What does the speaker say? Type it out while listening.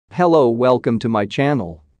Hello, welcome to my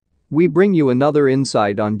channel. We bring you another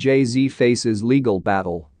insight on Jay-Z faces legal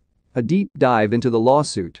battle. A deep dive into the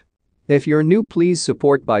lawsuit. If you're new, please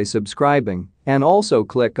support by subscribing and also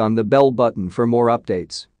click on the bell button for more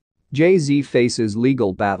updates. Jay-Z faces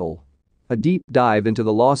legal battle. A deep dive into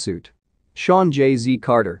the lawsuit. Sean Jay-Z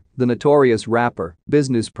Carter, the notorious rapper,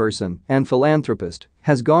 businessperson, and philanthropist,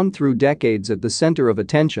 has gone through decades at the center of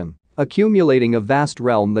attention, accumulating a vast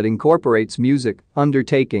realm that incorporates music,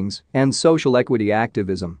 undertakings, and social equity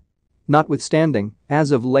activism. Notwithstanding,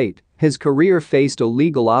 as of late, his career faced a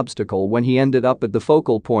legal obstacle when he ended up at the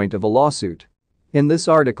focal point of a lawsuit. In this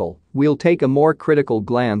article, we'll take a more critical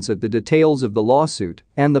glance at the details of the lawsuit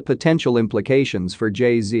and the potential implications for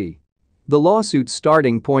Jay-Z. The lawsuit's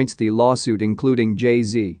starting points. The lawsuit, including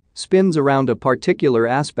Jay-Z, spins around a particular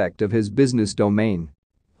aspect of his business domain.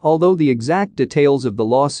 Although the exact details of the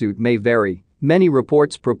lawsuit may vary, many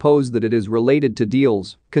reports propose that it is related to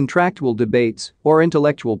deals, contractual debates, or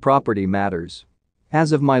intellectual property matters.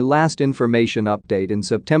 As of my last information update in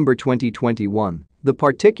September 2021, the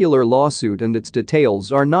particular lawsuit and its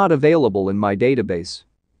details are not available in my database.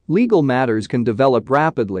 Legal matters can develop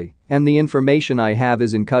rapidly, and the information I have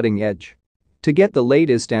is in cutting edge. To get the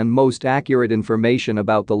latest and most accurate information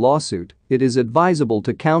about the lawsuit, it is advisable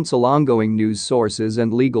to counsel ongoing news sources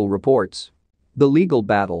and legal reports. The legal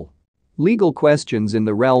battle. Legal questions in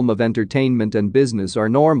the realm of entertainment and business are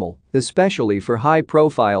normal, especially for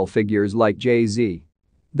high-profile figures like Jay-Z.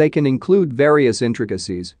 They can include various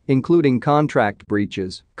intricacies, including contract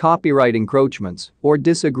breaches, copyright encroachments, or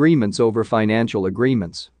disagreements over financial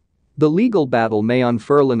agreements. The legal battle may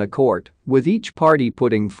unfurl in a court, with each party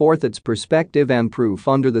putting forth its perspective and proof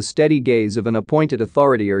under the steady gaze of an appointed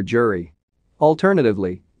authority or jury.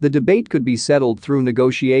 Alternatively, the debate could be settled through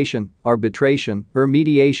negotiation, arbitration, or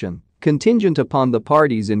mediation, contingent upon the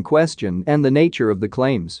parties in question and the nature of the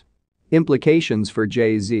claims. Implications for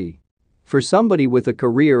Jay-Z. For somebody with a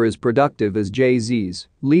career as productive as Jay-Z's,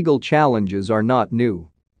 legal challenges are not new.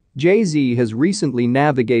 Jay-Z has recently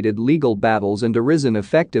navigated legal battles and arisen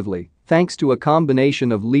effectively thanks to a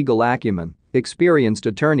combination of legal acumen, experienced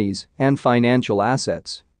attorneys, and financial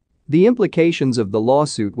assets. The implications of the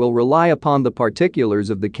lawsuit will rely upon the particulars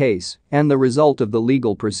of the case and the result of the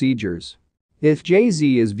legal procedures. If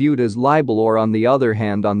Jay-Z is viewed as liable, or on the other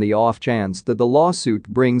hand, on the off chance that the lawsuit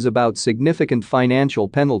brings about significant financial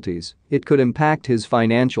penalties, it could impact his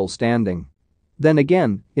financial standing. Then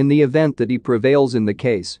again, in the event that he prevails in the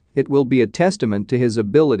case, it will be a testament to his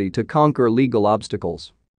ability to conquer legal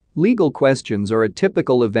obstacles. Legal questions are a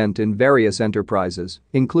typical event in various enterprises,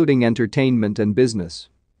 including entertainment and business.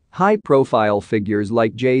 High-profile figures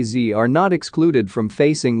like Jay-Z are not excluded from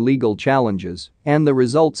facing legal challenges, and the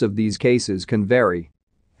results of these cases can vary.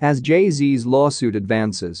 As Jay-Z's lawsuit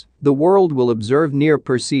advances, the world will observe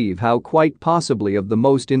perceive how quite possibly of the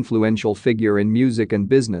most influential figure in music and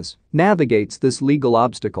business navigates this legal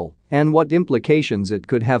obstacle and what implications it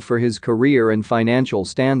could have for his career and financial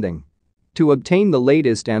standing. To obtain the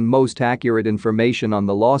latest and most accurate information on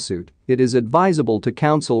the lawsuit, it is advisable to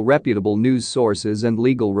counsel reputable news sources and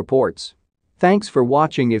legal reports. Thanks for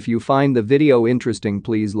watching. If you find the video interesting,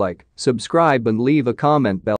 please like, subscribe, and leave a comment below.